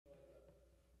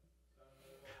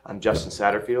I'm Justin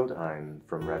Satterfield. I'm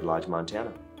from Red Lodge,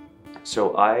 Montana.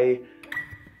 So I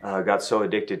got so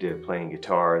addicted to playing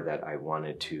guitar that I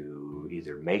wanted to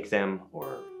either make them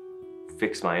or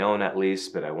fix my own at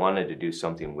least, but I wanted to do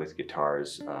something with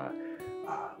guitars,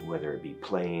 whether it be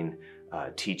playing,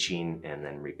 teaching, and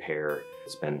then repair.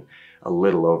 It's been a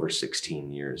little over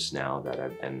 16 years now that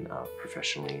I've been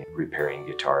professionally repairing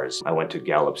guitars. I went to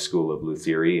Gallup School of Blue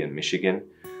Theory in Michigan.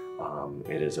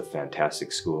 It is a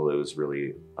fantastic school. It was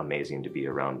really amazing to be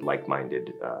around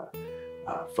like-minded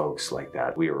folks like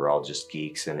that. We were all just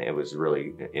geeks, and it was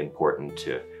really important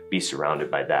to be surrounded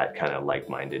by that kind of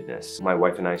like-mindedness. My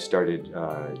wife and I started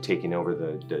taking over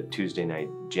the Tuesday night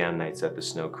jam nights at the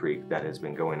Snow Creek. That has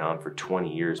been going on for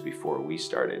 20 years before we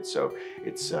started, so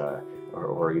it's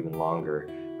or even longer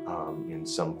in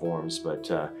some forms.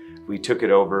 But we took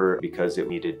it over because it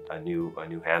needed a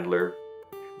new handler.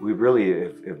 We really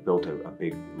have built a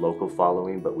big local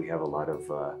following, but we have a lot of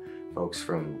folks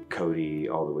from Cody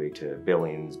all the way to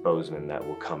Billings, Bozeman that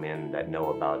will come in that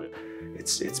know about it.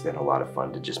 It's been a lot of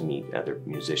fun to just meet other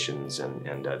musicians,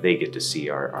 and they get to see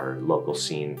our local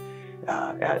scene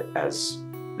as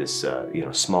this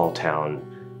small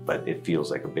town, but it feels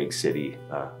like a big city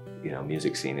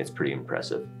music scene. It's pretty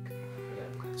impressive.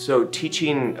 So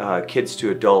teaching kids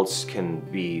to adults can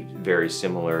be very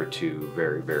similar to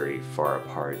very, very far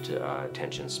apart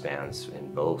attention spans,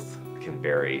 and both can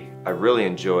vary. I really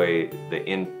enjoy the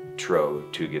intro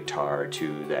to guitar,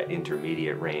 to that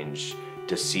intermediate range,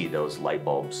 to see those light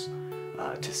bulbs,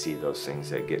 to see those things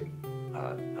that get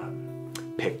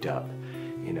picked up.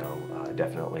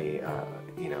 Definitely,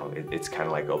 it's kind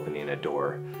of like opening a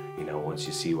door. Once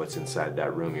you see what's inside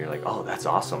that room, you're like, oh, that's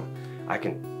awesome. I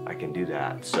can do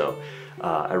that. So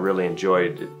I really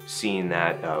enjoyed seeing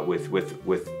that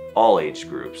with all age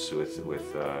groups,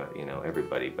 with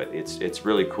everybody. But it's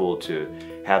really cool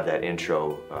to have that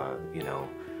intro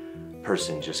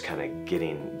person just kind of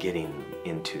getting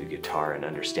into guitar and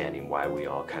understanding why we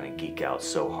all kind of geek out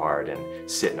so hard and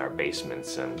sit in our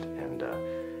basements and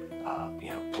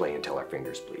play until our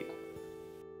fingers bleed.